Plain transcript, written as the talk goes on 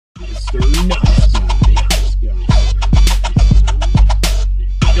Welcome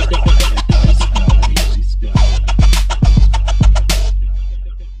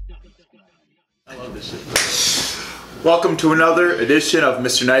to another edition of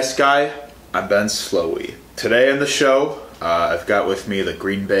Mr. Nice Guy. I'm Ben Slowey. Today on the show, I've got with me the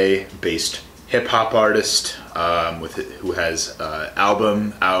Green Bay-based hip-hop artist who has an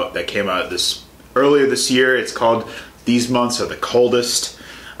album out that came out earlier this year. It's called These Months Are the Coldest,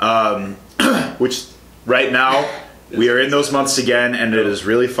 which right now we are in those months again, and it is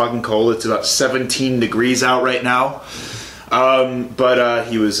really fucking cold. It's about 17 degrees out right now. But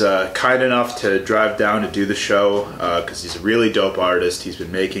he was kind enough to drive down to do the show because he's a really dope artist. He's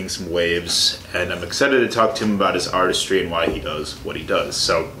been making some waves, and I'm excited to talk to him about his artistry and why he does what he does.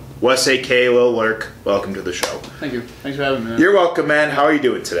 So, Wes A.K. Lil Lurk, welcome to the show. Thank you. Thanks for having me, man. You're welcome, man. How are you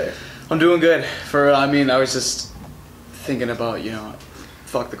doing today? I'm doing good. I was just thinking about,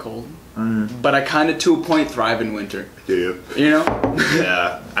 fuck the cold. But I kind of, to a point, thrive in winter. Do you? You know?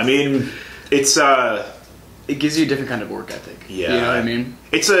 Yeah. I mean, it's it gives you a different kind of work ethic. Yeah. You know what I mean?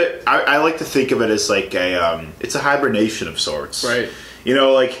 I like to think of it as like it's a hibernation of sorts. Right. You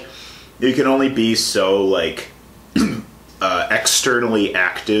know, like, you can only be so, like, externally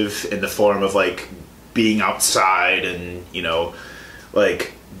active in the form of, like, being outside and,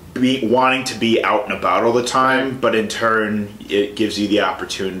 like, wanting to be out and about all the time, but in turn, it gives you the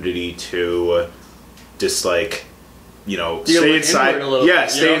opportunity to just, like, stay inside. Yeah,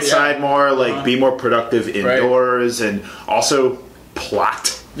 stay inside more, like be more productive indoors, and also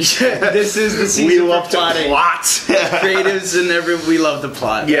plot. This is the season we for love plotting. To plot. Creatives and we love to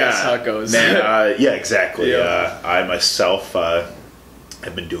plot. Yeah, that's how it goes. Man, yeah, exactly. Yeah. I myself have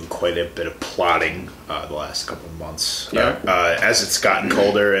been doing quite a bit of plotting the last couple of months. Yeah. As it's gotten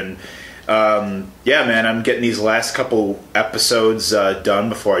colder, and yeah, man, I'm getting these last couple episodes done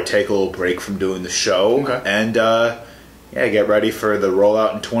before I take a little break from doing the show. Okay. And yeah, get ready for the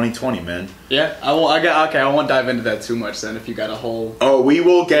rollout in 2020, man. Yeah, I won't dive into that too much then. If you got a whole. Oh, we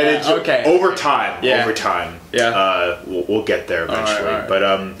will get into over time. Yeah. Over time. Yeah. We'll get there eventually. All right.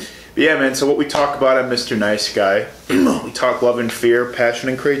 But yeah, man. So what we talk about on Mr. Nice Guy, we talk love and fear, passion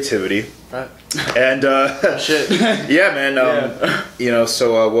and creativity. Right. And shit. Yeah, man.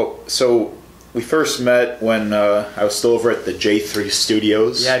 So we first met when I was still over at the J3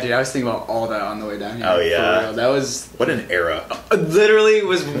 Studios. Yeah, dude, I was thinking about all that on the way down here. Oh, yeah. For real. That was... What an era. Literally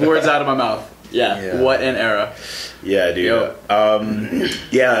was words out of my mouth. Yeah, what an era. Yeah, dude. Yo.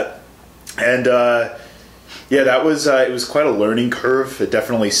 Yeah. And, yeah, that was, it was quite a learning curve. It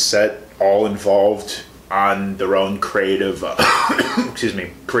definitely set all involved on their own creative,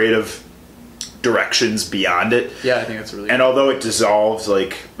 creative directions beyond it. Yeah, I think that's really And although it dissolved,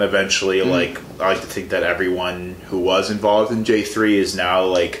 like, eventually, like, I like to think that everyone who was involved in J3 is now,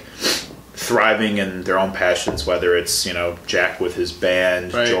 like, thriving in their own passions, whether it's, Jack with his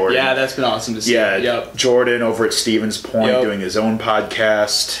band, Jordan. Yeah, that's been awesome to see. Yeah, yep. Jordan over at Stevens Point doing his own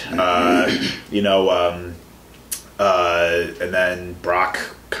podcast. And then Brock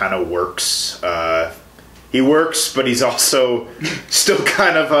kind of works. He works, but he's also still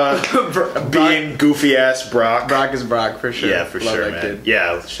kind of being goofy ass Brock. Brock is Brock for sure. Yeah, for Love sure, that man. kid.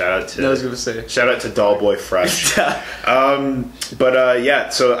 Yeah, shout out to. I was gonna say. Shout out to Dollboy Fresh. Yeah,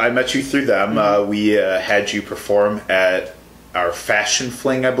 so I met you through them. We had you perform at our Fashion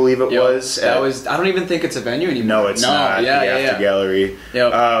Fling, I believe it was. That was. I don't even think it's a venue anymore. No, it's not. Yeah, the After Gallery. Yeah,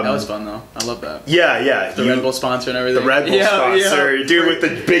 that was fun though. I love that. Yeah. The Red Bull sponsor and everything. The Red Bull sponsor, dude, with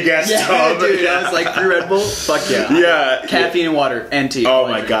the big ass tub. Dude, I was like, Red Bull. Fuck yeah. Yeah. Caffeine and water and tea. Oh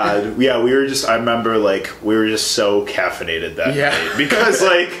my god. Yeah, we were just. I remember we were just so caffeinated that night because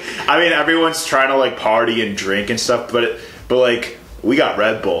everyone's trying to like party and drink and stuff, but like. We got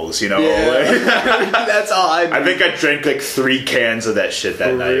Red Bulls, Yeah. That's all I think I drank like 3 cans of that shit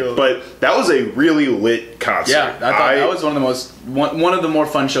that night. Real. But that was a really lit concert. Yeah, I thought that was one of the more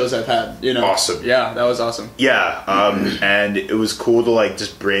fun shows I've had. Awesome. Yeah, that was awesome. Yeah, and it was cool to like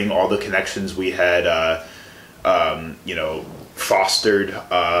just bring all the connections we had, fostered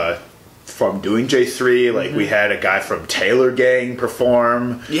from doing J3. Like we had a guy from Taylor Gang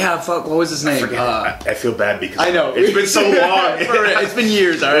perform. Yeah, fuck. What was his name? I feel bad because I know it's been so long. It's been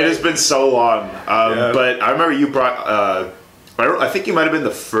years. All right, it has been so long. But I remember you brought. I think you might have been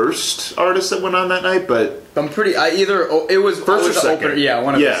the first artist that went on that night, but I'm pretty. It was first or second. Opener, yeah,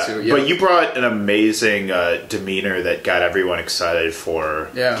 one of those two. Yeah. But you brought an amazing demeanor that got everyone excited for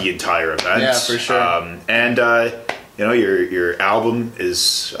the entire event. Yeah, for sure. Your album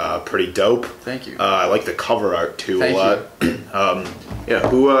is pretty dope. Thank you. I like the cover art too a lot. You.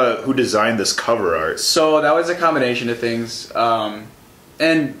 Who designed this cover art? So that was a combination of things,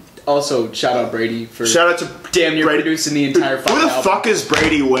 and also shout out Brady for Shout out to damn near Brady. producing the entire fucking Who the album. fuck is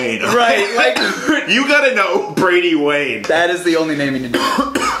Brady Wayne? Right, like You gotta know Brady Wayne. that is the only name you need to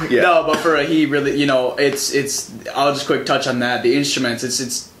know. Yeah. No, but for he really, you know, it's. I'll just quick touch on that. The instruments,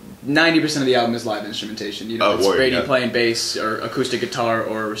 it's 90% of the album is live instrumentation. You know, Oh, it's word, Brady yeah. playing bass or acoustic guitar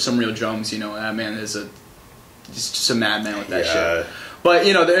or some real drums. You know, that man is just a madman with that Yeah. shit. But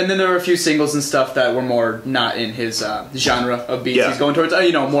you know, and then there were a few singles and stuff that were more not in his genre of beats. Yeah. He's going towards,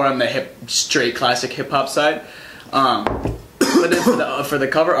 you know, more on the straight classic hip hop side. But then for the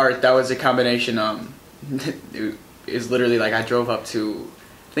cover art, that was a combination. It is literally like I drove up to,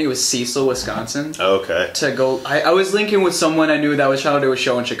 I think it was Cecil, Wisconsin, Okay. to go. I was linking with someone I knew that was trying to do a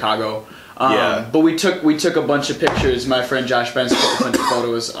show in Chicago. Yeah. But we took a bunch of pictures. My friend Josh Benz took a bunch of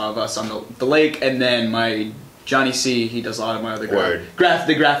photos of us on the lake, and then my Johnny C, he does a lot of my other Word.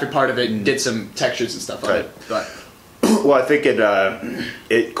 the graphic part of it, did some textures and stuff on Okay. it. But Well, I think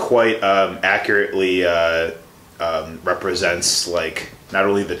it quite accurately represents like not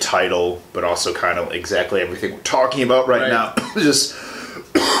only the title but also kind of exactly everything we're talking about right now. Just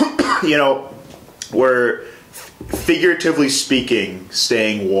you know, we're figuratively speaking,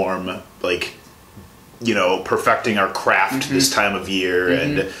 staying warm, like you know, perfecting our craft this time of year,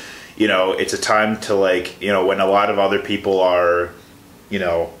 and you know, it's a time to like you know when a lot of other people are, you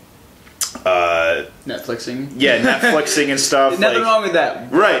know. Netflixing. Yeah, Netflixing and stuff. Nothing like, wrong with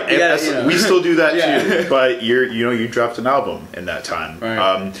that. Right, You gotta, and you know. we still do that Yeah. too. But you dropped an album in that time.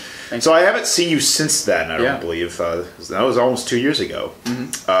 Right. So I haven't seen you since then. I don't Yeah. believe that was almost 2 years ago.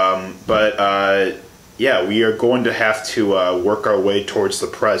 But yeah, we are going to have to work our way towards the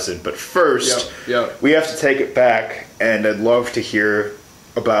present. But first, Yep. we have to take it back, and I'd love to hear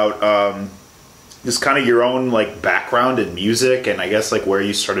about just kind of your own like background in music, and I guess like where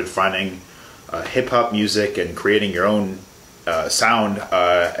you started finding hip hop music and creating your own sound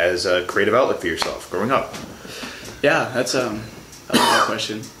as a creative outlet for yourself growing up. Yeah, that's a good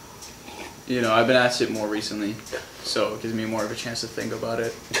question. You know, I've been asked it more recently, so it gives me more of a chance to think about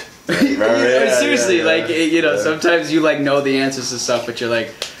it. Seriously, like you know, sometimes you like know the answers to stuff, but you're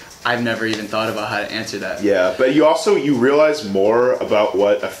like, I've never even thought about how to answer that. Yeah, but you realize more about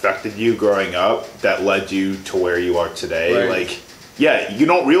what affected you growing up that led you to where you are today. Right. Like, yeah, you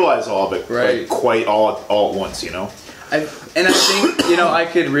don't realize all of it Right. like, quite all at once, you know? I think, you know,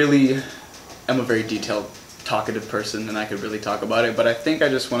 I'm a very detailed, talkative person, and I could really talk about it, but I think I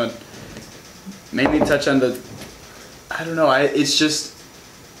just want to mainly touch on I don't know, it's just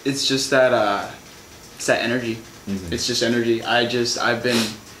that, it's that energy. It's just energy. I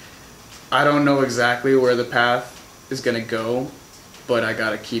don't know exactly where the path is going to go, but I got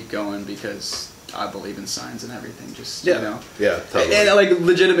to keep going because I believe in signs and everything, just, you know. Yeah, totally. And like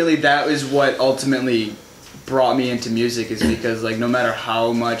legitimately, that is what ultimately brought me into music, is because like no matter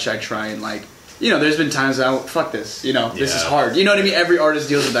how much I try and like, you know, there's been times that fuck this, you know, this is Yeah. hard. You know what I mean? Every artist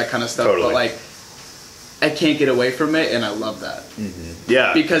deals with that kind of stuff, Totally. but like I can't get away from it, and I love that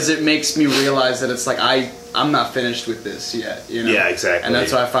Yeah. because it makes me realize that it's like I'm not finished with this yet. You know? Yeah, exactly. And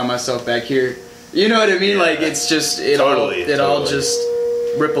that's why I find myself back here. You know what I mean? Yeah. Like it's just all Totally. just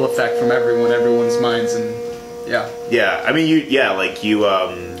ripple effect from everyone's minds, and yeah. Yeah, I mean, you. I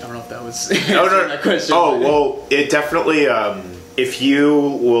don't know if that was No, answering that question. Oh, well, it definitely, if you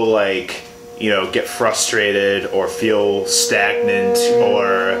will, like, you know, get frustrated or feel stagnant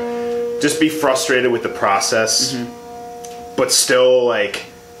or just be frustrated with the process, but still, like,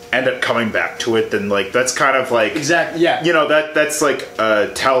 end up coming back to it, then, like, that's kind of, like... Exactly, yeah. You know, that's, like,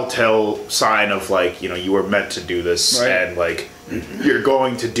 a telltale sign of, like, you know, you were meant to do this, Right. and, like, you're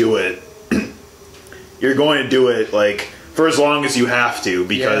going to do it. You're going to do it, like, for as long as you have to,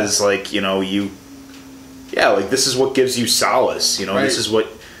 because, like, you know, like, this is what gives you solace, you know, Right. this is what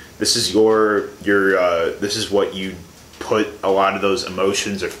you put a lot of those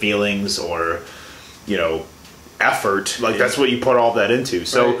emotions or feelings or, you know, effort, like, that's what you put all that into.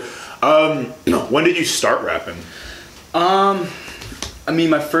 So, when did you start rapping? I mean,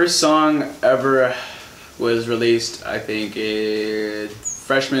 my first song ever was released, I think,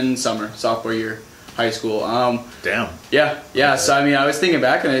 freshman summer, sophomore year, high school. Damn. Yeah. So I mean, I was thinking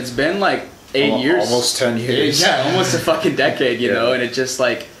back, and it's been like 8 years, Almost 10 years. Yeah, almost a fucking decade, you Yeah. know. And it just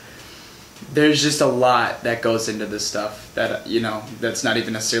like, there's just a lot that goes into this stuff that, you know, that's not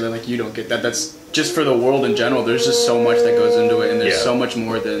even necessarily like you don't get that. That's just for the world in general. There's just so much that goes into it, and there's Yeah. so much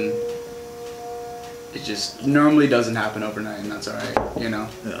more than. It just normally doesn't happen overnight, and that's all right, you know.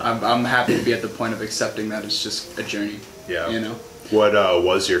 Yeah. I'm happy to be at the point of accepting that it's just a journey. Yeah. You know. What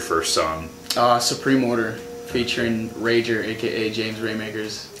was your first song? Supreme Order featuring Rager, aka James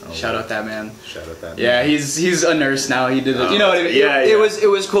Raymakers. Shout out that man. Shout out that. Yeah, he's a nurse now. He did it. You know what I mean? Yeah, it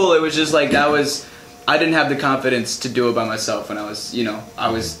was cool. It was just like that was. I didn't have the confidence to do it by myself when I was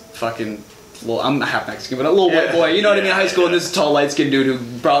I was fucking. Well, I'm half Mexican, but a little white boy. You know what I mean? High school, and this tall, light-skinned dude who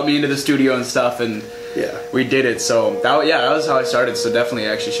brought me into the studio and stuff, and we did it. So that was how I started. So definitely,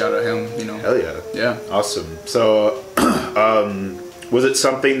 actually, shout out him. Hell yeah. Yeah. Awesome. So, was it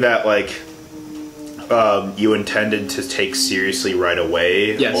something that like you intended to take seriously right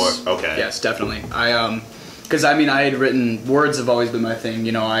away? Yes. Or, okay. Yes, definitely. Because I had written, words have always been my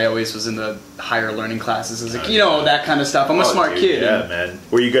thing. I always was in the higher learning classes as that kind of stuff. I'm a smart kid. Yeah, man.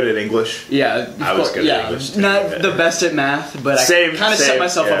 Were you good at English? Yeah, I was good at English too. Not the best at math, but I kind of set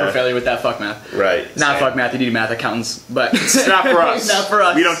myself up for failure with that. Fuck math. Right. Not fuck math. You need math accountants, but it's not for us. Not for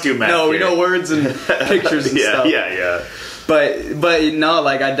us. We don't do math. No, here. we know words and pictures and stuff. Yeah. But no,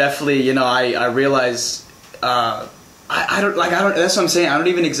 like I definitely, I realized. I don't. That's what I'm saying. I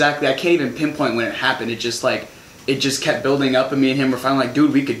can't even pinpoint when it happened. It just kept building up, and me and him were finally like,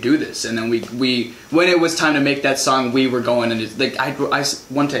 dude, we could do this. And then we when it was time to make that song, we were going, and it's like I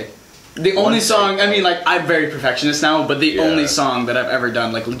one take. The only song, I'm very perfectionist now, but the only song that I've ever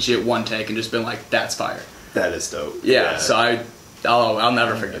done, like legit one take, and just been like, that's fire. That is dope. Yeah. So I'll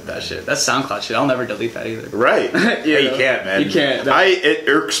never forget that shit. That's SoundCloud shit. I'll never delete that either. Right. You can't, man. You can't. It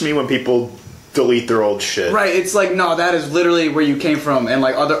irks me when people delete their old shit. Right, it's like, no, that is literally where you came from, and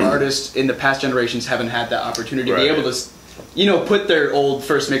like other artists in the past generations haven't had that opportunity to be able to, put their old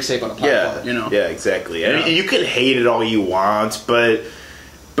first mixtape on a platform, Yeah, exactly. I mean, you can hate it all you want, but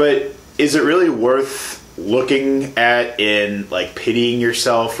is it really worth looking at and like pitying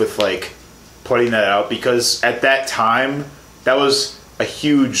yourself with like putting that out? Because at that time, that was a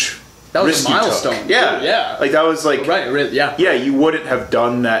huge That was a milestone. Yeah. Like that was like right. Yeah. Yeah, you wouldn't have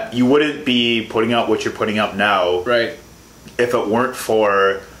done that. You wouldn't be putting out what you're putting out now. Right. If it weren't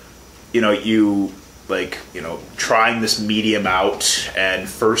for, you trying this medium out and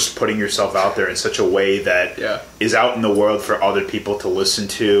first putting yourself out there in such a way that is out in the world for other people to listen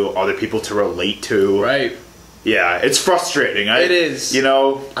to, other people to relate to. Right. Yeah, it's frustrating. It is.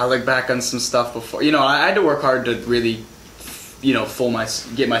 I look back on some stuff before. I had to work hard to really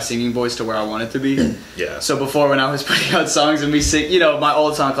get my singing voice to where I want it to be. Yeah. So before, when I was putting out songs and me sing, my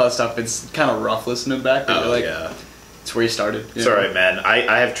old SoundCloud stuff, it's kind of rough listening back. It's where you started. It's alright, man.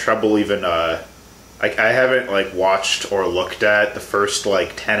 I have trouble even, I haven't, watched or looked at the first,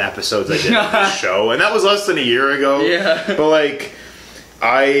 10 episodes I did of the show, and that was less than a year ago. Yeah. But,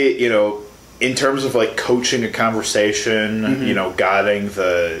 in terms of, coaching a conversation, guiding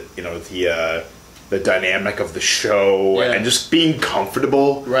the dynamic of the show and just being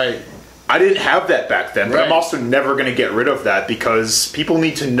comfortable. Right. I didn't have that back then, but I'm also never going to get rid of that because people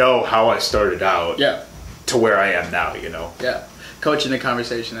need to know how I started out to where I am now, Yeah. Coaching the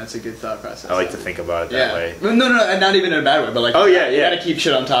conversation, that's a good thought process. I like to think about it that way. No, not even in a bad way, but you gotta keep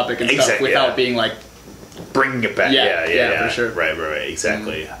shit on topic and stuff without being bringing it back. Yeah, for sure. Right,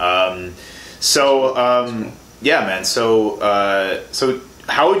 exactly. Yeah, man, so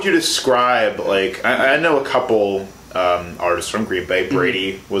how would you describe, I know a couple artists from Green Bay.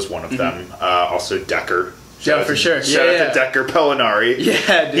 Brady was one of them. Also Decker. For sure. Shout out to Decker Pellinari.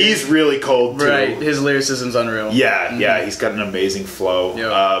 Yeah, dude. He's really cold, too. Right. His lyricism's unreal. Yeah, he's got an amazing flow.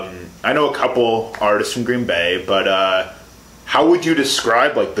 Yep. I know a couple artists from Green Bay, but how would you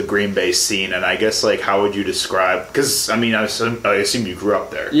describe, the Green Bay scene? And I guess, how would you describe... Because, I assume you grew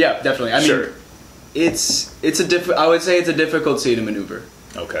up there. Yeah, definitely. I mean, I would say it's a difficult scene to maneuver.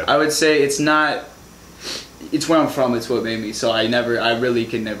 Okay. I would say it's not. It's where I'm from. It's what made me. So I really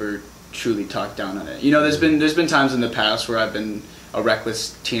can never truly talk down on it. There's been times in the past where I've been a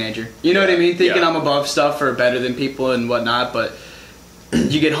reckless teenager. You know what I mean? Thinking I'm above stuff or better than people and whatnot. But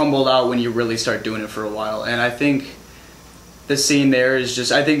you get humbled out when you really start doing it for a while. And I think the scene there is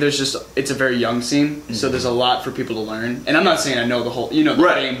just. I think it's a very young scene. So there's a lot for people to learn. And I'm not saying I know the whole. The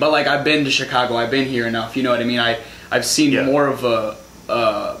game. But I've been to Chicago. I've been here enough. You know what I mean? I've seen more of a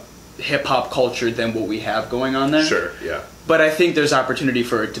hip-hop culture than what we have going on there. Sure, yeah. But I think there's opportunity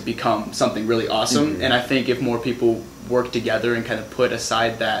for it to become something really awesome, and I think if more people work together and kind of put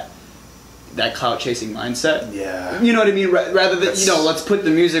aside that clout-chasing mindset, you know what I mean? Rather than, let's put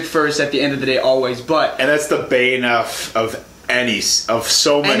the music first at the end of the day always, but... And that's the bane of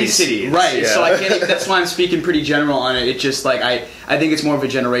so many cities. Right, so I can't, that's why I'm speaking pretty general on it. It's just, I think it's more of a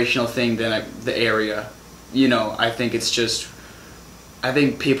generational thing than the area. I think it's just... I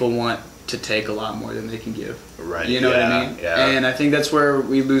think people want to take a lot more than they can give. Right. You know what I mean? Yeah. And I think that's where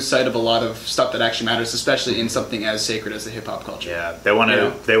we lose sight of a lot of stuff that actually matters, especially in something as sacred as the hip hop culture. Yeah, they want to You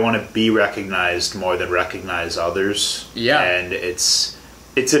know? they want to be recognized more than recognize others. Yeah. And it's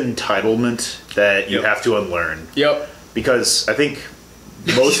an entitlement that you Yep. have to unlearn, Yep. because I think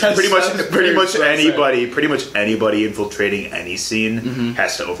most Yes, pretty very much well anybody infiltrating any scene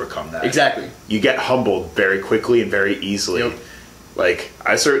has to overcome that. Exactly. You get humbled very quickly and very easily. Yep. Like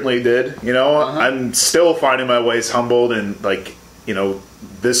I certainly did, you know. Uh-huh. I'm still finding my ways humbled and like, you know,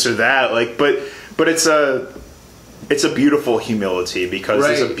 this or that. Like, but it's a beautiful humility, because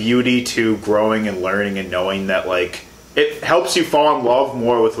there's a Right. beauty to growing and learning and knowing that like it helps you fall in love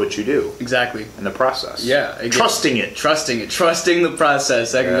more with what you do Exactly. in the process. Yeah. Again, Trusting it. trusting the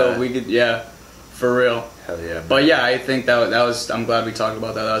process. That can Yeah. go. We could. Yeah. For real. Hell yeah. Man. But yeah, I think that was. I'm glad we talked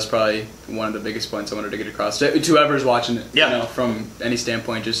about that. That was probably one of the biggest points I wanted to get across to whoever's watching it. Yeah. You know, from any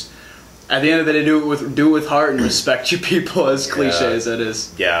standpoint, just at the end of the day, do it with heart and respect your people. As cliche Yeah. as it is.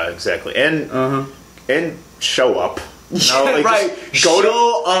 Yeah, exactly. And Uh-huh. and show up. You know, Yeah, like, right. just Go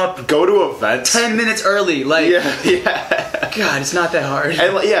Show to go to events. 10 minutes early. Like, Yeah. God, it's not that hard.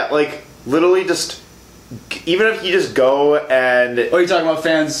 And yeah, like literally just even if you just go and Oh, you're talking about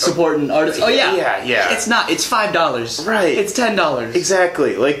fans supporting artists? Oh, yeah. Yeah. It's not. It's $5. Right. It's $10.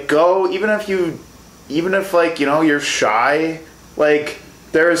 Exactly. Like go even if like, you know, you're shy, like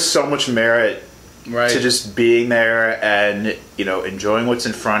there is so much merit Right. to just being there and, you know, enjoying what's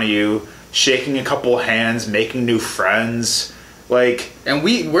in front of you, shaking a couple hands, making new friends. Like And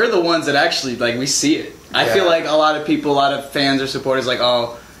we're the ones that actually, like, we see it. I Yeah. feel like a lot of people, a lot of fans or supporters, like,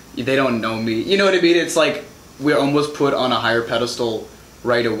 oh, they don't know me. You know what I mean? It's like we're almost put on a higher pedestal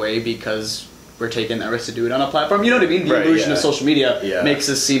right away because we're taking that risk to do it on a platform. You know what I mean? The Right, illusion yeah. of social media Yeah. makes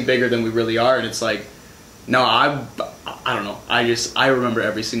us seem bigger than we really are. And it's like, no, I don't know. I remember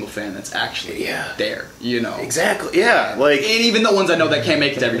every single fan that's actually Yeah. there, you know? exactly. Yeah. Like And even the ones I know that can't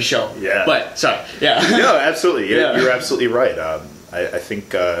make it to every show. Yeah. But, sorry. Yeah. no, absolutely. Yeah. You're absolutely right. I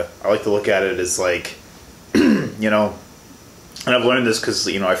think I like to look at it as like, you know, and I've learned this because,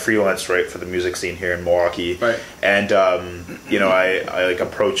 you know, I freelance, right, for the music scene here in Milwaukee. Right. And, you know, I like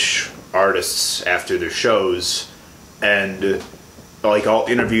approach artists after their shows and like I'll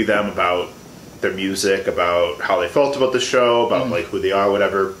interview them about their music, about how they felt about the show, about like who they are,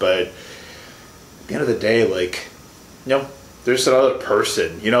 whatever. But at the end of the day, like, you know, there's another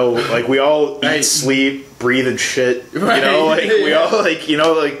person, you know, like we all eat, Right. sleep, breathe, and shit. Right. You know, like we Yeah. all like, you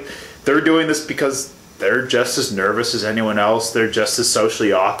know, like they're doing this because they're just as nervous as anyone else. They're just as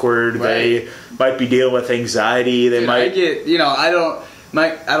socially awkward. Right. They might be dealing with anxiety. They Dude, might. I get, you know, I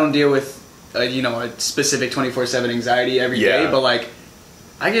don't deal with, you know, a specific 24/7 anxiety every day, Yeah. but like,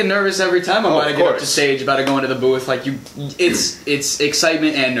 I get nervous every time I'm Oh, about to of get up to course. stage, about to go into the booth. Like it's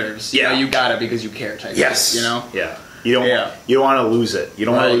excitement and nerves. Yeah. You know, you got it because you care type. Yes. Thing, you know. Yeah. You don't. Yeah. You don't want to lose it. You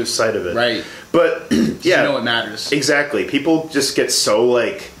don't want Right. to lose sight of it. Right. But yeah. You know what matters. Exactly. People just get so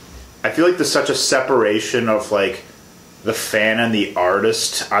like, I feel like there's such a separation of like the fan and the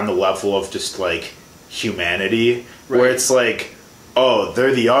artist on the level of just like humanity, where Right. it's like, oh,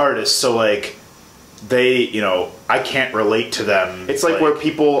 they're the artist, so like they, you know, I can't relate to them. It's like where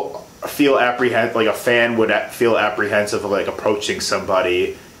people feel like a fan would feel apprehensive of like approaching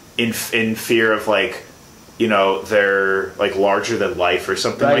somebody in fear of like, you know, they're like larger than life or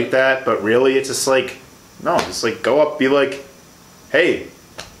something Right. like that. But really, it's just like, no, just like go up, be like, hey,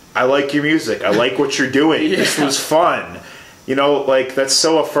 I like your music. I like what you're doing. Yeah. This was fun. You know, like that's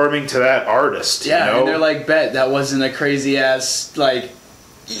so affirming to that artist. Yeah, you know? and they're like, bet that wasn't a crazy ass like.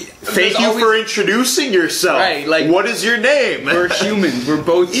 thank you for introducing yourself. Right, like- what is your name? We're human. We're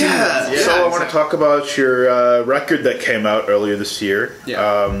both Yeah. humans. So I want to talk about your record that came out earlier this year.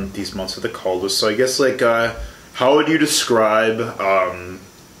 Yeah. These months of the coldest. So I guess like, how would you describe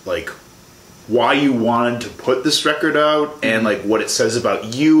like why you wanted to put this record out and like what it says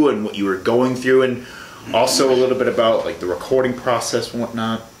about you and what you were going through, and also a little bit about like the recording process and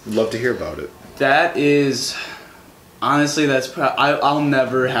whatnot. I'd love to hear about it. That is, honestly, I'll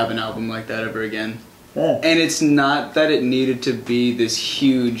never have an album like that ever again. Oh. And it's not that it needed to be this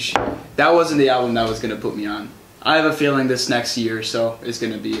huge. That wasn't the album that was going to put me on. I have a feeling this next year or so is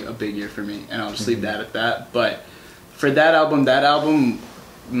going to be a big year for me, and I'll just leave that at that. But for that album,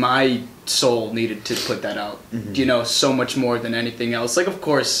 my soul needed to put that out. You know, so much more than anything else. Like, of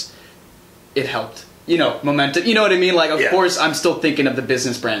course, it helped. You know, momentum. You know what I mean? Like, of Yeah. course, I'm still thinking of the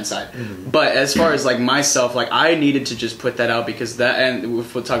business brand side. But as far as like myself, like I needed to just put that out because that, and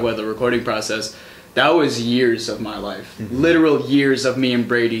if we'll talk about the recording process, that was years of my life, literal years of me and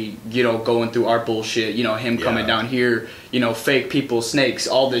Brady, you know, going through our bullshit, you know, him coming down here, you know, fake people, snakes,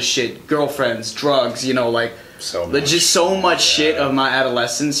 all this shit, girlfriends, drugs, you know, like, just so much shit of my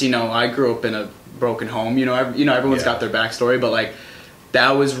adolescence. You know, I grew up in a broken home, you know, everyone's got their backstory, but like,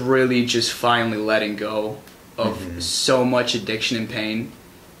 that was really just finally letting go of so much addiction and pain.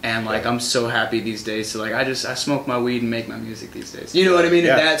 And like, I'm so happy these days. So like, I smoke my weed and make my music these days. You know what I mean?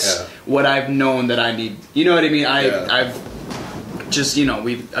 And that's what I've known that I need. You know what I mean? I've just, you know,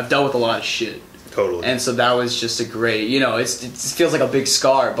 I've dealt with a lot of shit. Totally. And so that was just a great, you know, it feels like a big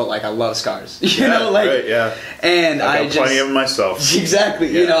scar, but like I love scars. You know, like, right, and I got plenty of them myself.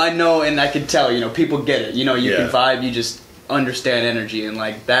 Exactly. You know, I know, and I could tell, you know, people get it. You know, you can vibe, you just understand energy, and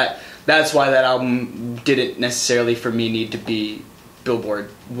like that's why that album didn't necessarily for me need to be Billboard,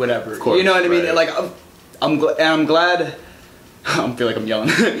 whatever. Of course, you know what I mean? Like, I'm glad. I feel like I'm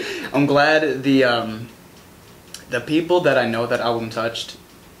yelling. I'm glad the people that I know that album touched.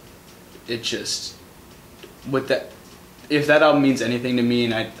 It just with that, if that album means anything to me,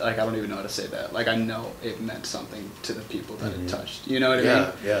 and I don't even know how to say that. Like, I know it meant something to the people that it touched. You know what I mean?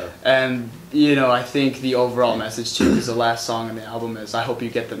 Yeah. And you know, I think the overall message too, because the last song on the album is "I hope you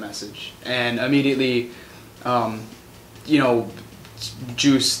get the message," and immediately, you know.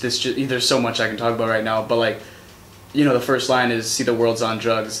 Juice, there's so much I can talk about right now, but like, you know, the first line is, "See, the world's on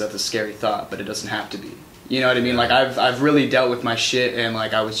drugs, that's a scary thought, but it doesn't have to be." You know what I mean? Like, I've really dealt with my shit, and like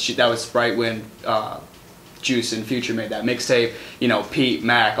that was right when Juice and Future made that mixtape. You know, Pete,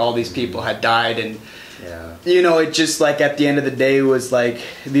 Mac, all these people had died, and you know, it just like at the end of the day was like,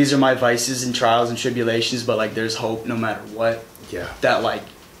 these are my vices and trials and tribulations, but like there's hope no matter what. That like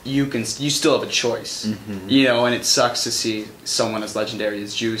you still have a choice, you know, and it sucks to see someone as legendary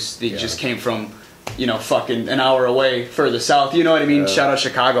as Juice. They just came from, you know, fucking an hour away further south, you know what I mean? Shout out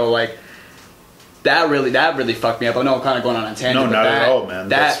Chicago, like, that really fucked me up. I know I'm kind of going on a tangent. No, not at all, man.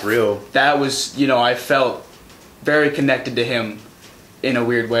 That's real. That was, you know, I felt very connected to him in a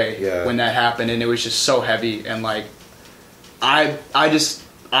weird way when that happened, and it was just so heavy, and like, I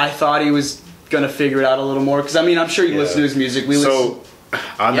thought he was gonna figure it out a little more, because I mean, I'm sure you listen to his music.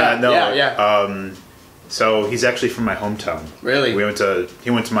 On that note, so he's actually from my hometown. Really? He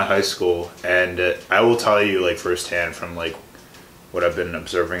went to my high school, and I will tell you, like, firsthand from like what I've been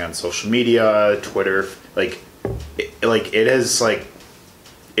observing on social media, Twitter, it has like,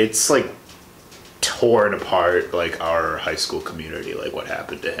 it's like torn apart like our high school community, like what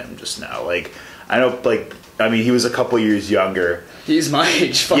happened to him just now. Like, I know, like, I mean, he was a couple years younger. He's my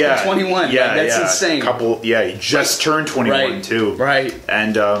age, fucking 21. Yeah, like, that's insane. He just turned 21 too. Right.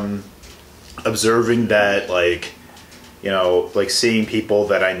 And observing that, like, you know, like seeing people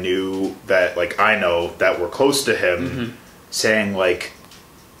that I knew that, like, I know that were close to him saying like,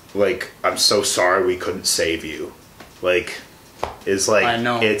 I'm so sorry we couldn't save you. Like, is like, I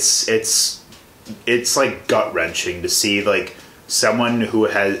know. It's like gut wrenching to see like someone who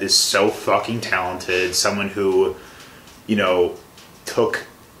is so fucking talented, someone who, you know, took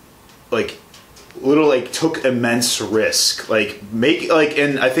immense risk,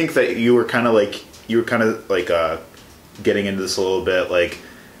 and I think that you were kind of getting into this a little bit, like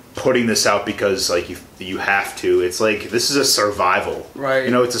putting this out because like you have to. It's like, this is a survival, right?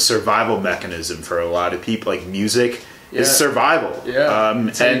 You know, it's a survival mechanism for a lot of people. Like, music is survival.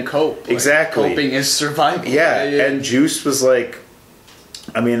 It's how you cope. Exactly. Like, coping is survival. And Juice was like,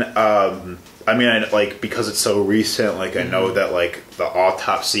 I mean, like, because it's so recent, like, I know that like the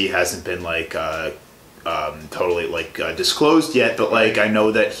autopsy hasn't been like totally like disclosed yet, but like I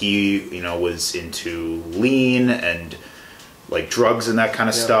know that he, you know, was into lean and like drugs and that kind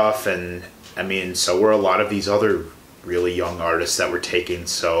of stuff, and I mean, so were a lot of these other really young artists that were taken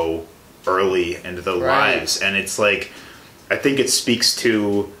so early into their lives, and it's like, I think it speaks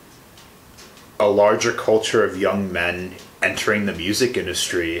to a larger culture of young men entering the music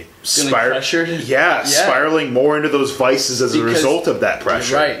industry, spiraling more into those vices as a result of that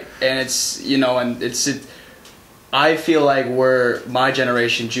pressure. Right, and it's, you know, and I feel like my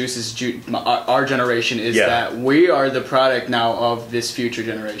generation, our generation is that we are the product now of this future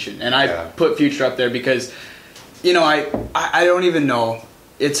generation, and I put Future up there because, you know, I don't even know.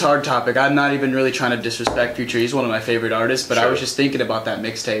 It's a hard topic. I'm not even really trying to disrespect Future. He's one of my favorite artists, but I was just thinking about that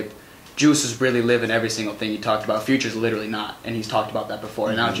mixtape. Juice is really living every single thing he talked about. Future's literally not, and he's talked about that before,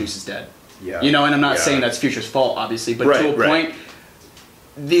 and now Juice is dead. You know, and I'm not saying that's Future's fault, obviously, but to a point,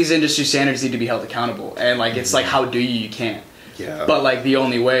 these industry standards need to be held accountable, and like, it's like, how do you can't. But like, the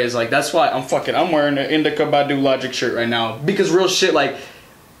only way is like, that's why I'm wearing an Indica Badu Logic shirt right now, because real shit, like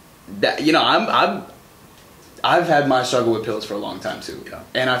that, you know, I've had my struggle with pills for a long time too. Yeah.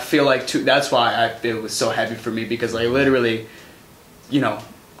 And I feel like that's why it was so heavy for me, because like literally, you know,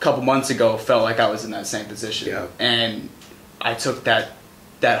 a couple months ago felt like I was in that same position. Yeah. And I took that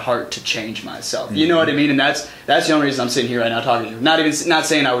heart to change myself. You know what I mean? And that's the only reason I'm sitting here right now talking to you. Not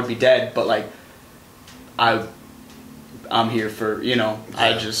saying I would be dead, but like I'm here for, you know,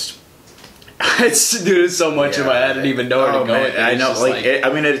 I just it's so much of I didn't even know where to go. Man, I know,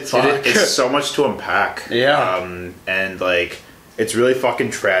 it's so much to unpack. Yeah. And like it's really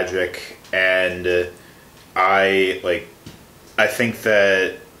fucking tragic, and I think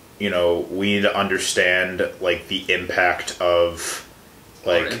that, you know, we need to understand like the impact of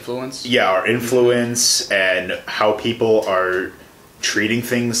like our influence. Yeah, our influence and how people are treating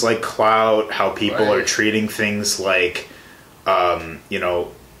things like clout, how people are treating things like you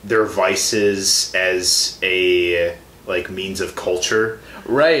know, their vices as a like means of culture.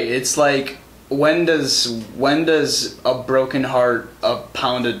 Right. It's like when does a broken heart, a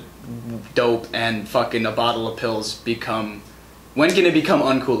pound of dope, and fucking a bottle of pills become? When can it become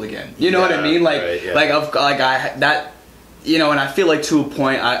uncool again? You know what I mean? Like you know, and I feel like to a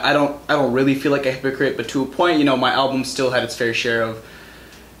point, I don't really feel like a hypocrite, but to a point, you know, my album still had its fair share of,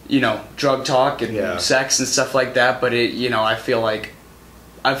 you know, drug talk and sex and stuff like that. But it, you know, I feel like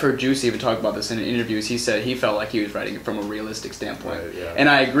I've heard Juice even talk about this in interviews. He said he felt like he was writing it from a realistic standpoint. Right, yeah. And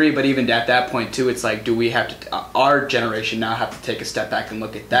I agree, but even at that point too, it's like, do we have to, our generation now have to take a step back and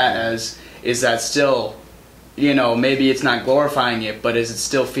look at that as, is that still, you know, maybe it's not glorifying it, but does it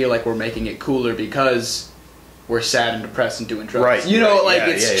still feel like we're making it cooler because we're sad and depressed and doing drugs? Right. You know, like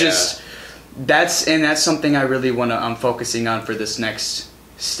it's just, that's something I really I'm focusing on for this next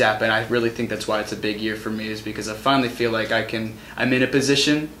step, and I really think that's why it's a big year for me, is because I finally feel like I'm in a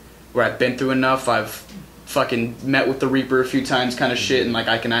position where I've been through enough. I've fucking met with the Reaper a few times, kind of shit, and like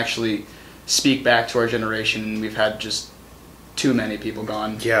I can actually speak back to our generation. And we've had just too many people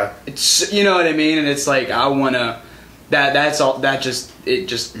gone. Yeah, it's, you know what I mean, and it's like I wanna that's all that just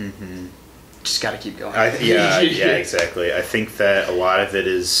just gotta keep going. Yeah, exactly. I think that a lot of it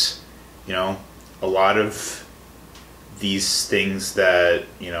is, you know, a lot of these things that,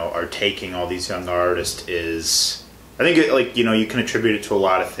 you know, are taking all these young artists is, I think it, like, you know, you can attribute it to a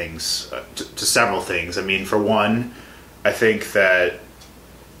lot of things, to several things. I mean, for one, I think that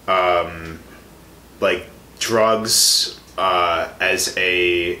like drugs as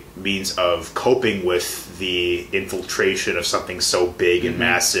a means of coping with the infiltration of something so big and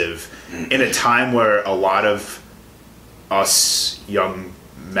massive in a time where a lot of us young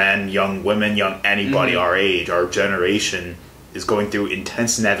men, young women, young anybody our age, our generation, is going through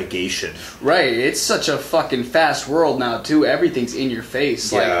intense navigation. Right. It's such a fucking fast world now too. Everything's in your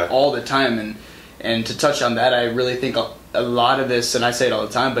face like all the time, and to touch on that, I really think a lot of this, and I say it all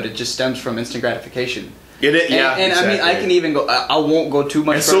the time, but it just stems from instant gratification. And exactly. I mean, I can even go, I won't go too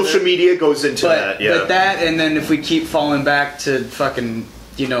much further. Social media goes into that, But that, and then if we keep falling back to fucking,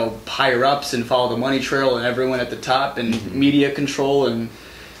 you know, higher ups and follow the money trail and everyone at the top and media control, and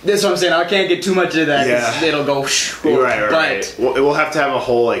that's what I'm saying. I can't get too much into that. Yeah. It'll go. Right. We'll have to have a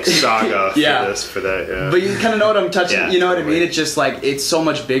whole like saga for that. Yeah. But you kind of know what I'm touching. You know what I mean? It's just like it's so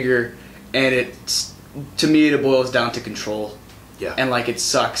much bigger, and it's, to me, it boils down to control. Yeah. And like it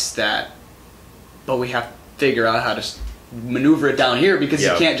sucks that, but we have to figure out how to maneuver it down here, because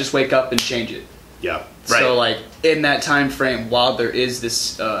you can't just wake up and change it. Yeah. Right. So like in that time frame, while there is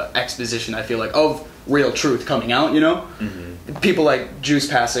this exposition, I feel like, of real truth coming out, you know. People like Juice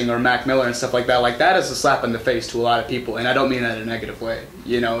passing or Mac Miller and stuff like that is a slap in the face to a lot of people, and I don't mean that in a negative way.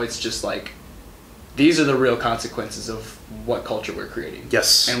 You know, it's just like, these are the real consequences of what culture we're creating.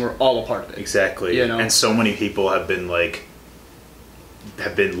 Yes. And we're all a part of it. Exactly. You know? And so many people have been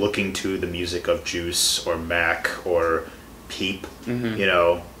looking to the music of Juice or Mac or Peep. You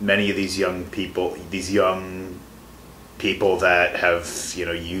know, many of these young people that have, you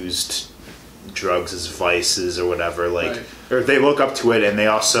know, used drugs as vices or whatever, like, or they look up to it, and they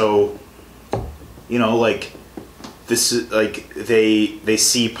also, you know, like, this is like they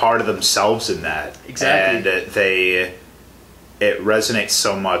see part of themselves in that. Exactly. And it resonates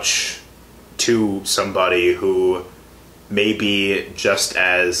so much to somebody who maybe just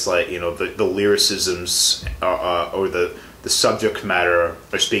as, like, you know, the lyricisms or the subject matter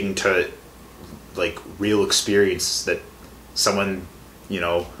are speaking to like real experience that someone, you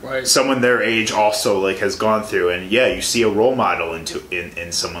know, someone their age also like has gone through, and you see a role model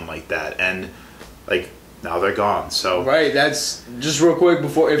in someone like that, and like now they're gone. So that's just real quick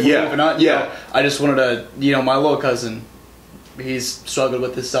before we're moving on. I just wanted to, you know, my little cousin, he's struggled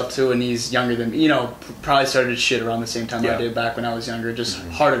with this stuff too, and he's younger than me, you know, probably started shit around the same time I did back when I was younger, just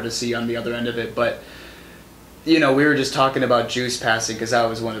harder to see on the other end of it. But you know, we were just talking about Juice passing because I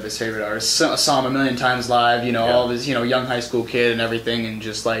was one of his favorite artists. Saw him a million times live. You know, all of his, you know, young high school kid and everything, and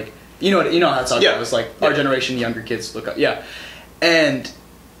just like, you know how it's all goes. Like our generation, younger kids look up. Yeah, and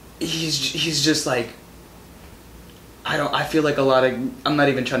he's just like, I feel like a lot of, I'm not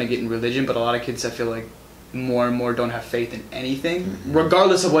even trying to get in religion, but a lot of kids, I feel like more and more don't have faith in anything,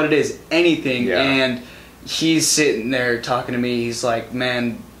 regardless of what it is, anything. Yeah. And he's sitting there talking to me. He's like,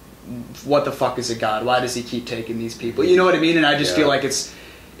 man, what the fuck is a God? Why does he keep taking these people? You know what I mean? And I just feel like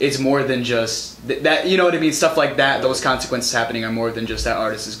it's more than just that, you know what I mean? Stuff like that, those consequences happening are more than just that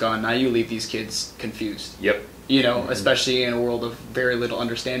artist is gone. Now you leave these kids confused. Yep. You know, especially in a world of very little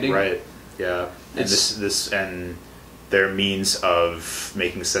understanding. Right. Yeah. And this and their means of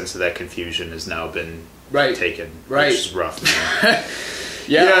making sense of that confusion has now been taken. Right. Which is rough, man.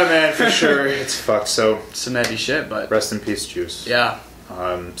 Yeah, man, for sure. It's fucked. So some heavy shit, but rest in peace, Juice. Yeah.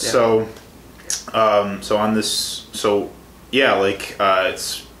 So on this,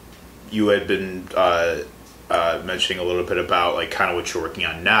 it's, you had been mentioning a little bit about like kind of what you're working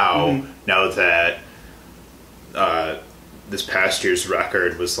on now. Now that this past year's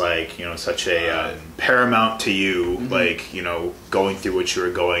record was like, you know, such a paramount to you, like, you know, going through what you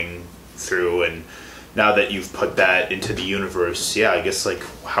were going through, and now that you've put that into the universe, I guess like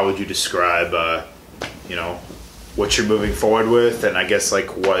how would you describe, you know, what you're moving forward with, and I guess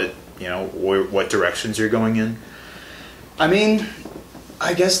like what, you know, what directions you're going in? I mean,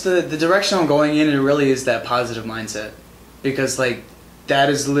 I guess the direction I'm going in, it really is that positive mindset, because like that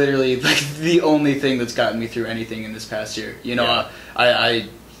is literally like the only thing that's gotten me through anything in this past year. You know, I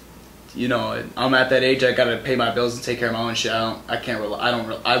you know, I'm at that age, I gotta pay my bills and take care of my own shit. I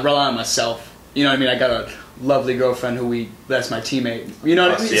rely on myself. You know what I mean? I got a lovely girlfriend that's my teammate. You know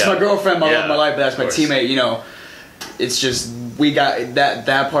what I mean? It's my girlfriend, my love of my life, but that's my teammate. You know, it's just, we got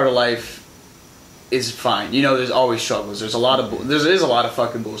that part of life is fine. You know, there's always struggles. There's a lot of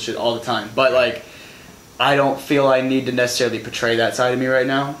fucking bullshit all the time. But like, I don't feel I need to necessarily portray that side of me right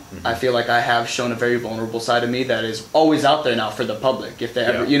now. I feel like I have shown a very vulnerable side of me that is always out there now for the public, if they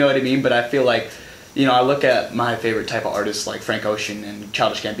ever, you know what I mean? But I feel like, you know, I look at my favorite type of artists like Frank Ocean and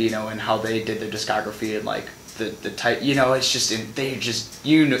Childish Gambino and how they did their discography, and like the type, you know, it's just, they're just,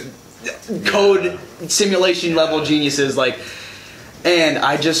 you know, code simulation level geniuses, like, and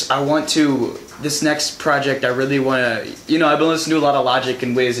I want to, this next project, I really want to, you know, I've been listening to a lot of Logic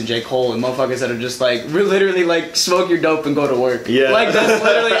and Wiz and J. Cole and motherfuckers that are just like, literally like, smoke your dope and go to work. Yeah. Like, that's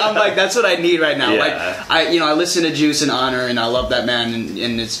literally, I'm like, that's what I need right now. Like, I listen to Juice and Honor, and I love that man,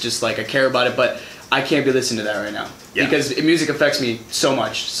 and it's just like, I care about it, but I can't be listening to that right now. Because music affects me so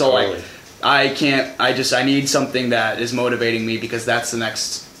much. So like, I need something that is motivating me, because that's the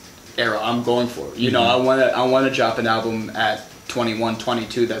next era I'm going for. You know, I want to drop an album at 21,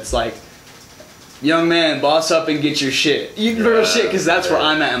 22 that's like, young man, boss up and get your shit. Real shit, because that's where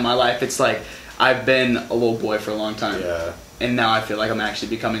I'm at in my life. It's like, I've been a little boy for a long time. Yeah. And now I feel like I'm actually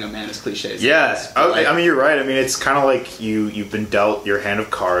becoming a man, as cliche as it is. I mean, you're right. I mean, it's kind of like you've been dealt your hand of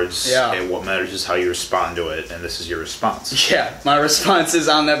cards, and what matters is how you respond to it, and this is your response. Yeah, my response is,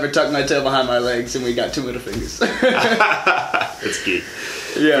 I'll never tuck my tail behind my legs, and we got 2 middle fingers. That's key.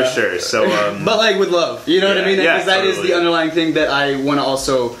 Yeah. For sure. So, but like with love, you know what I mean? Because that is the underlying thing that I want to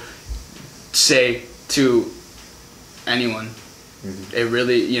also say to anyone. It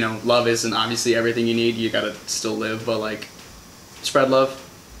really, you know, love isn't obviously everything you need. You gotta still live, but like, spread love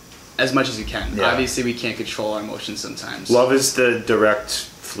as much as you can. Obviously, we can't control our emotions sometimes. Love is the direct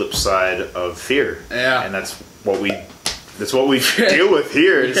flip side of fear. Yeah. And that's what we deal with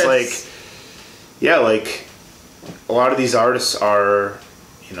here. It's like, like, a lot of these artists are,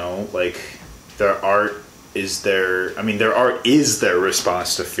 you know, like, their art is their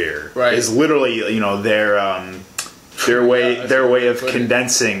response to fear. Right. Is literally, you know, their way of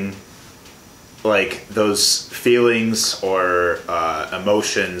condensing like those feelings or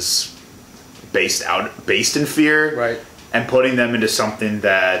emotions based in fear, right, and putting them into something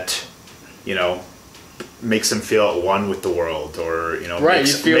that, you know, makes them feel at one with the world, or, you know,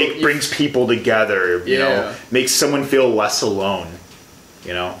 brings people together, you know, makes someone feel less alone,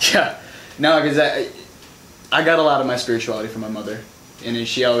 you know. No, because I got a lot of my spirituality from my mother, and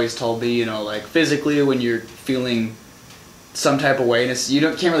she always told me, you know, like, physically, when you're feeling some type of way, and you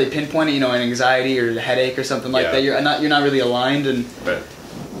can't really pinpoint it, you know, an anxiety or a headache or something like that, you're not really aligned, and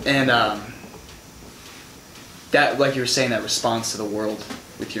that, like you were saying, that response to the world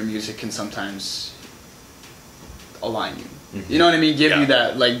with your music can sometimes align you. You know what I mean? Give you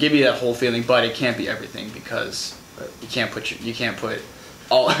that, like, give you that whole feeling, but it can't be everything, because you can't put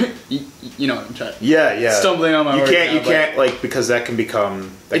all, you know what I'm trying. Yeah. Stumbling on my words now, you but- can't like because that can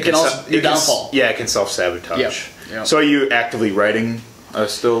become. That It can also your downfall. Yeah, it can self-sabotage. Yeah. So are you actively writing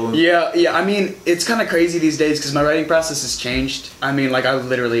still? Yeah. I mean, it's kind of crazy these days because my writing process has changed. I mean, like I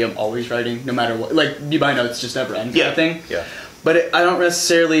literally am always writing, no matter what. Like you might know, it's just never end kind of thing. Yeah. But I don't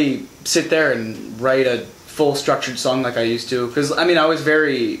necessarily sit there and write a full structured song like I used to. Because I mean, I was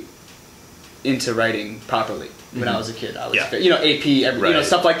very into writing properly when I was a kid. I was, Yeah. you know, AP, you know,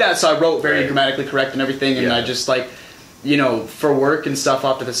 stuff like that. So I wrote very grammatically correct and everything, and I just like, you know, for work and stuff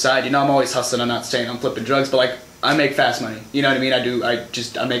off to the side. You know, I'm always hustling. I'm not saying I'm flipping drugs, but like I make fast money. You know what I mean?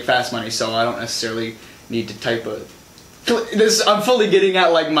 I make fast money, so I don't necessarily need to type a. This I'm fully getting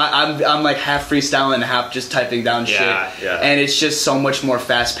at like I'm like half freestyling and half just typing down shit. And it's just so much more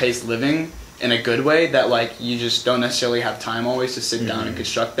fast paced living in a good way that like you just don't necessarily have time always to sit down and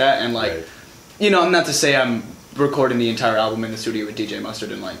construct that and like you know, not to say I'm recording the entire album in the studio with DJ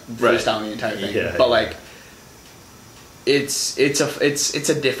Mustard and like freestyling the entire thing. But like it's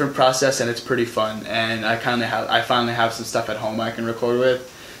a different process and it's pretty fun, and I finally have some stuff at home I can record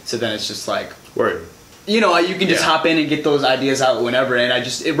with, so then it's just like you know, you can just hop in and get those ideas out whenever,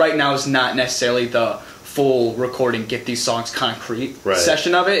 and right now is not necessarily the full recording, get these songs concrete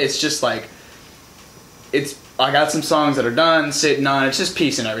session of it. It's just like I got some songs that are done, sitting on, it's just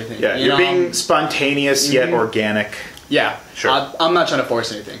piecing everything. Yeah, you're being spontaneous yet organic. Yeah, sure. I'm not trying to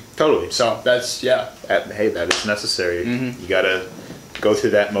force anything. Totally. So that's hey, that is necessary. You gotta go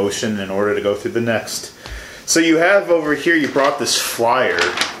through that motion in order to go through the next. So you have over here, you brought this flyer,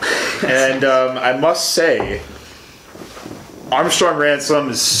 and I must say, Armstrong Ransom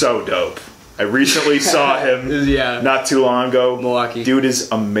is so dope. I recently saw him not too long ago. Milwaukee. Dude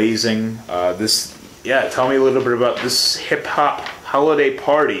is amazing. Tell me a little bit about this hip hop holiday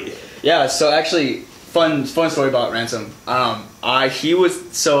party. Yeah, so actually, fun story about Ransom. I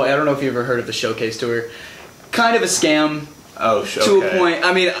don't know if you ever heard of the Showcase tour. Kind of a scam. Oh, to a point.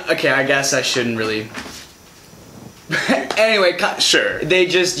 I mean, okay, I guess I shouldn't really. Anyway, sure. They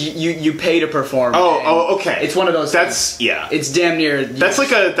just you pay to perform. Okay. It's one of those. It's damn near. That's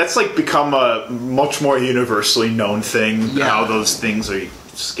like become a much more universally known thing. How those things are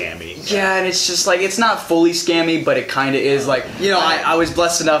scammy. Yeah, and it's just like it's not fully scammy, but it kind of is. Like, you know, I was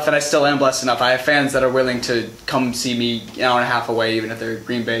blessed enough, and I still am blessed enough. I have fans that are willing to come see me an hour and a half away, even if they're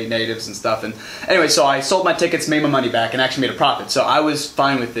Green Bay natives and stuff. And anyway, so I sold my tickets, made my money back, and actually made a profit. So I was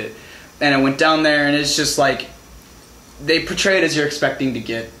fine with it. And I went down there, and it's just like they portray it as you're expecting to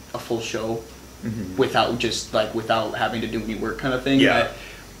get a full show without having to do any work, kind of thing. Yeah.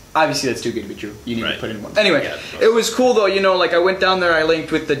 Obviously, that's too good to be true. You need to put in more. Anyway, it was cool though. You know, like I went down there. I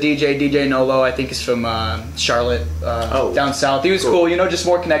linked with the DJ Nolo. I think he's from Charlotte, down south. He was cool. You know, just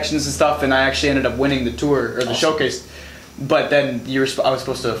more connections and stuff. And I actually ended up winning the tour or the showcase. But then I was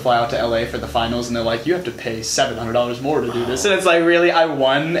supposed to fly out to LA for the finals, and they're like, "You have to pay $700 more to do this." And it's like, really, I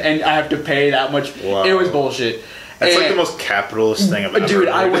won, and I have to pay that much. Wow. It was bullshit. That's like the most capitalist thing I've ever heard.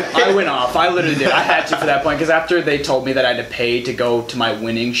 I went off. I literally did. I had to for that point, because after they told me that I had to pay to go to my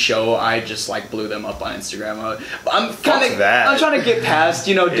winning show, I just like blew them up on Instagram. I'm trying to get past,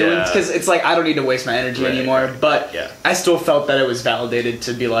 you know, doing, because it's like I don't need to waste my energy anymore. But I still felt that it was validated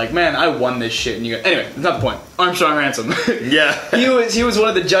to be like, man, I won this shit. And anyway, that's not the point. Armstrong Ransom. he was one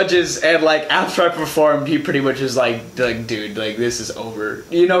of the judges, and like after I performed, he pretty much was like, dude, like this is over,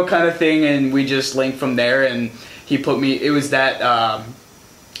 you know, kind of thing. And we just linked from there, and he put me. It was that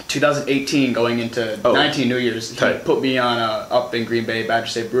 2018 going into 19 New Year's. He put me on up in Green Bay, Badger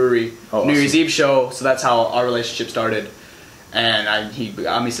State Brewery, New Year's Eve show. So that's how our relationship started. And he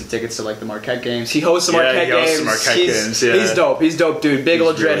got me some tickets to like the Marquette games. He hosts the Marquette games. He's dope. He's dope, dude. Big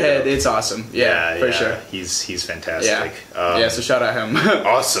old dreadhead. It's awesome. Yeah, for sure. He's fantastic. So shout out him.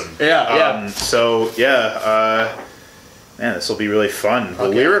 Awesome. Man, this will be really fun. The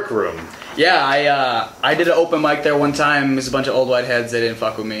Lyric Room. Yeah, I did an open mic there one time. There's a bunch of old white heads. They didn't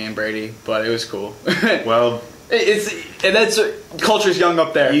fuck with me and Brady, but it was cool. Well, that's culture's young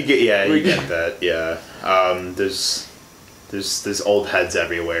up there. You get that. Yeah, there's old heads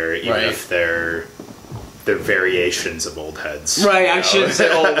everywhere, even if they're variations of old heads. Right, I shouldn't say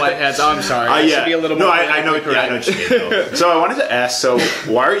old white heads. I'm sorry. I should be a little more. No, I know what you mean. Though. So I wanted to ask. So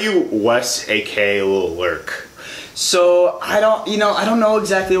why are you Wes, aka Lil Lurk? So I don't know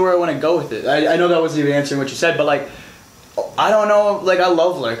exactly where I want to go with it. I know that wasn't even answering what you said, but like, I don't know. Like, I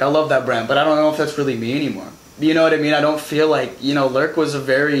love Lurk. I love that brand, but I don't know if that's really me anymore. You know what I mean? I don't feel like, you know, Lurk was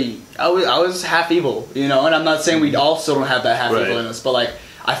I was half evil, you know, and I'm not saying we also don't have that half evil in us, but like,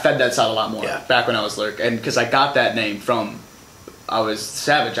 I fed that side a lot more back when I was Lurk, and because I got that name from I was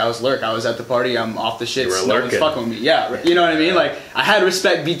savage. I was lurk. I was at the party. I'm off the shit. You were No one's lurking. fucking with me. Yeah, you know what I mean? Like, I had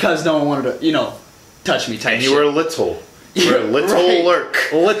respect because no one wanted to, touch me type And shit. you were little. You were a little Right. lurk.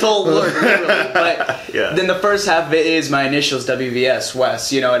 Little lurk, literally. But Yeah. then the first half of it is my initials, WVS,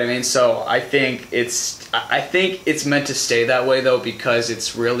 Wes, you know what I mean? So I think it's meant to stay that way, though, because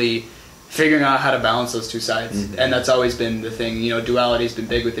it's really figuring out how to balance those two sides. Mm-hmm. And that's always been the thing. Duality's been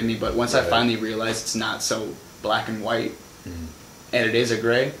big within me, but once I Right. finally realized it's not so black and white, and it is a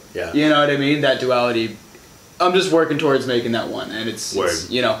gray, Yeah. you know what I mean? That duality, I'm just working towards making that one, and it's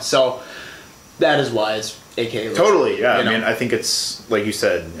so that is why it's AKA. Totally, yeah. You know? I mean, I think it's, like you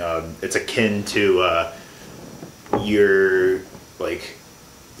said, it's akin to your, like,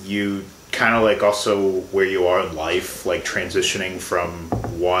 you kind of like also where you are in life, like transitioning from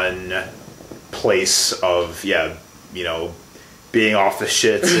one place of, being off the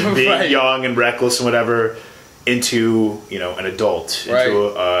shits and being Right. young and reckless and whatever, into, an adult,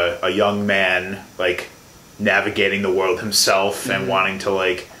 into a young man, like, navigating the world himself and wanting to,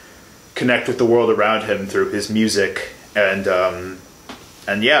 like, connect with the world around him through his music. And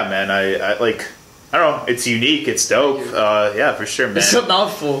yeah, man, I like, I don't know, it's unique, it's dope. Yeah, for sure, man. It's a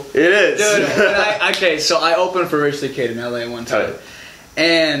mouthful. It is. Dude, so I opened for Rich the Kid in LA one time.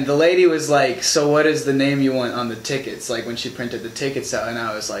 And the lady was like, so what is the name you want on the tickets? Like when she printed the tickets out, and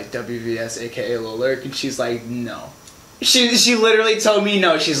I was like, WVS, aka Lil Lurk, and she's like, no. She literally told me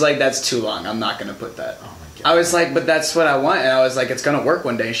no. She's like, that's too long. I'm not gonna put that. Oh my God. I was like, but that's what I want. And I was like, it's gonna work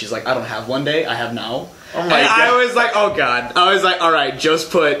one day. And she's like, I don't have one day. I have now. Oh my and God. I was like, oh God. I was like, all right,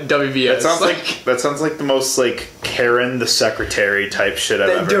 just put WVS. That sounds like the most like Karen the secretary type shit I've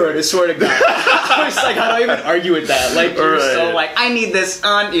ever Dude, I heard. swear to God. I was like, how do I even argue with that? Like, you're so Right. like, I need this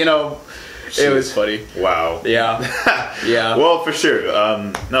on, It was funny. Wow. Yeah. Yeah. Well, for sure.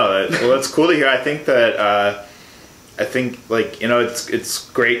 That's cool to hear. I think that it's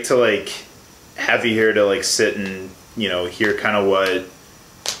great to like have you here to like sit and hear kind of what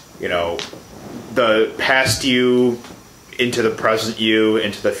the past you into the present you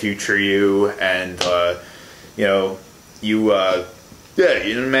into the future you, and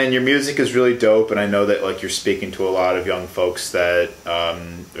man, your music is really dope, and I know that like you're speaking to a lot of young folks that are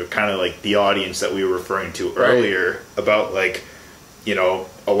kind of like the audience that we were referring to earlier about like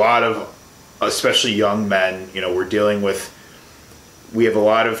a lot of especially young men, we have a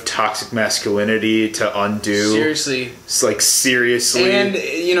lot of toxic masculinity to undo. Seriously. It's like seriously. And,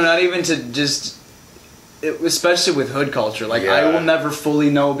 not even to just, especially with hood culture, like I Yeah. will never fully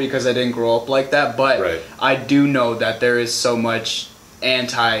know because I didn't grow up like that, but Right. I do know that there is so much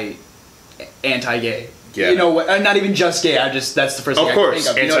anti-gay. Yeah. Not even just gay. That's the first thing Of I course,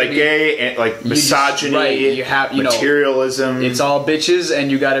 can think of. You know what I mean? anti-gay, and like misogyny, you have, materialism. It's all bitches, and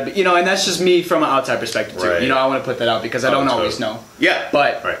you gotta be, and that's just me from an outside perspective too. Right. I want to put that out because I don't always know. Yeah,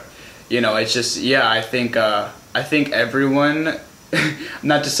 But right. it's just I think everyone,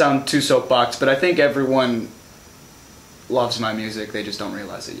 not to sound too soapbox, but I think everyone loves my music. They just don't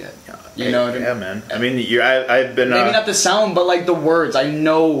realize it yet. You know what I mean? Yeah, man. I mean, I've been Maybe not the sound, but like the words. I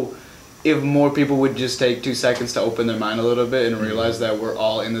know if more people would just take 2 seconds to open their mind a little bit and realize that we're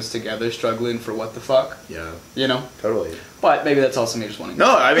all in this together, struggling for what the fuck. Yeah, totally. But maybe that's also me just wanting.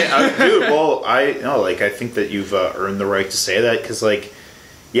 No, I mean, dude. Well, I think that you've earned the right to say that because, like,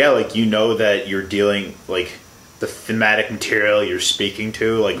 that you're dealing like the thematic material you're speaking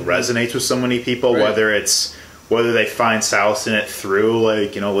to like resonates with so many people, Right. whether they find solace in it through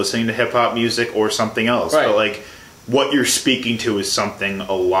like listening to hip hop music or something else. Right. But like what you're speaking to is something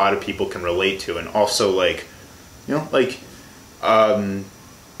a lot of people can relate to, and also like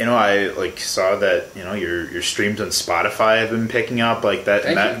I like saw that your streams on Spotify have been picking up like that.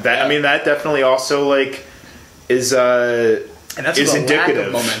 Thank and you. that I mean that definitely also like is And that's is a indicative. lack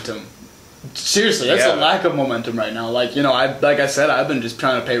of momentum. Seriously, that's Yeah. a lack of momentum right now. Like, like I said, I've been just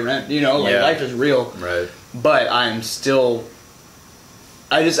trying to pay rent. Yeah. Life is real. Right. But I'm still.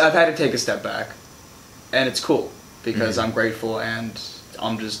 I've had to take a step back, and it's cool because I'm grateful, and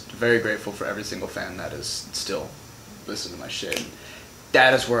I'm just very grateful for every single fan that is still listening to my shit.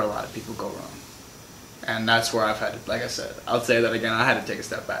 That is where a lot of people go wrong, and that's where I've had to. Like I said, I'll say that again. I had to take a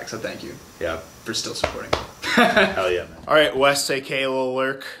step back, so thank you Yeah. for still supporting me. Hell yeah, man. All right, Wes, aka Lil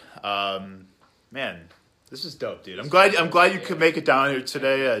Lurk. Man, this is dope, dude. I'm glad you could make it down here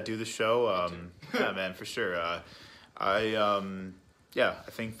today, do the show. Yeah, man, for sure. I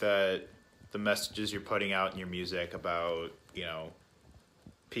think that the messages you're putting out in your music about,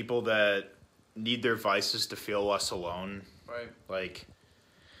 people that need their vices to feel less alone. Right. Like,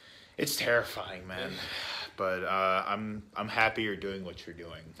 it's terrifying, man. but I'm happy you're doing what you're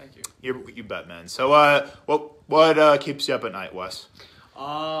doing. Thank you. You bet, man. So what keeps you up at night, Wes?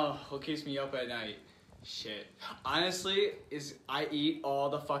 What keeps me up at night? Shit. Honestly, is I eat all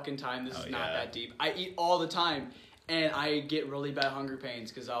the fucking time. This is not that deep. I eat all the time. And I get really bad hunger pains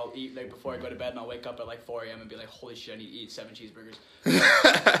because I'll eat like before I go to bed and I'll wake up at like 4 a.m. and be like, holy shit, I need to eat 7 cheeseburgers.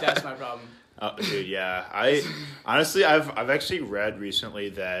 That's my problem. Oh, dude, yeah. I've actually read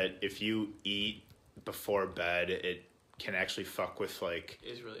recently that if you eat before bed, it can actually fuck with like.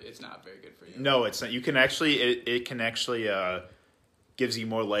 It's not very good for you. No, it's not. You can actually it can actually gives you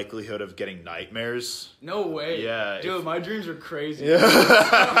more likelihood of getting nightmares. No way. Yeah. Dude, my dreams are crazy. Yeah.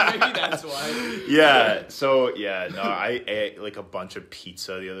 So maybe that's why. Yeah. So yeah, no, I ate like a bunch of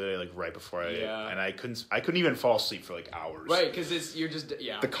pizza the other day, like right before I ate, and I couldn't even fall asleep for like hours. Right, because you're just the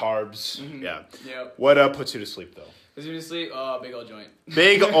carbs. Mm-hmm. Yeah. Yep. What puts you to sleep though? Puts you to sleep? Big old joint.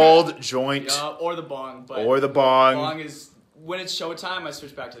 Big old joint. Yeah, or the bong. But or the bong. Bong is. When it's showtime, I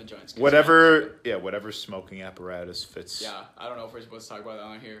switch back to the joints. Whatever smoking apparatus fits. Yeah, I don't know if we're supposed to talk about that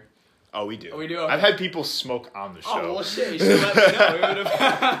on here. Oh, we do. Oh, we do? Okay. I've had people smoke on the show. Oh, well, shit. You should let me know. We would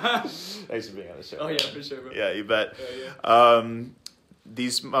have... Thanks for being on the show. Oh, yeah, for sure, bro. Yeah, you bet. Yeah.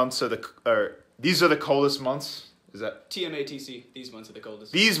 These months these are the coldest months. Is that TMATC? These months are the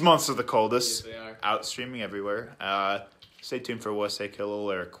coldest. These months are the coldest. Yes, they are. Out streaming everywhere. Stay tuned for Wes A.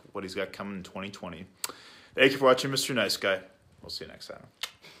 Lyric, what he's got coming in 2020. Thank you for watching, Mr. Nice Guy. We'll see you next time.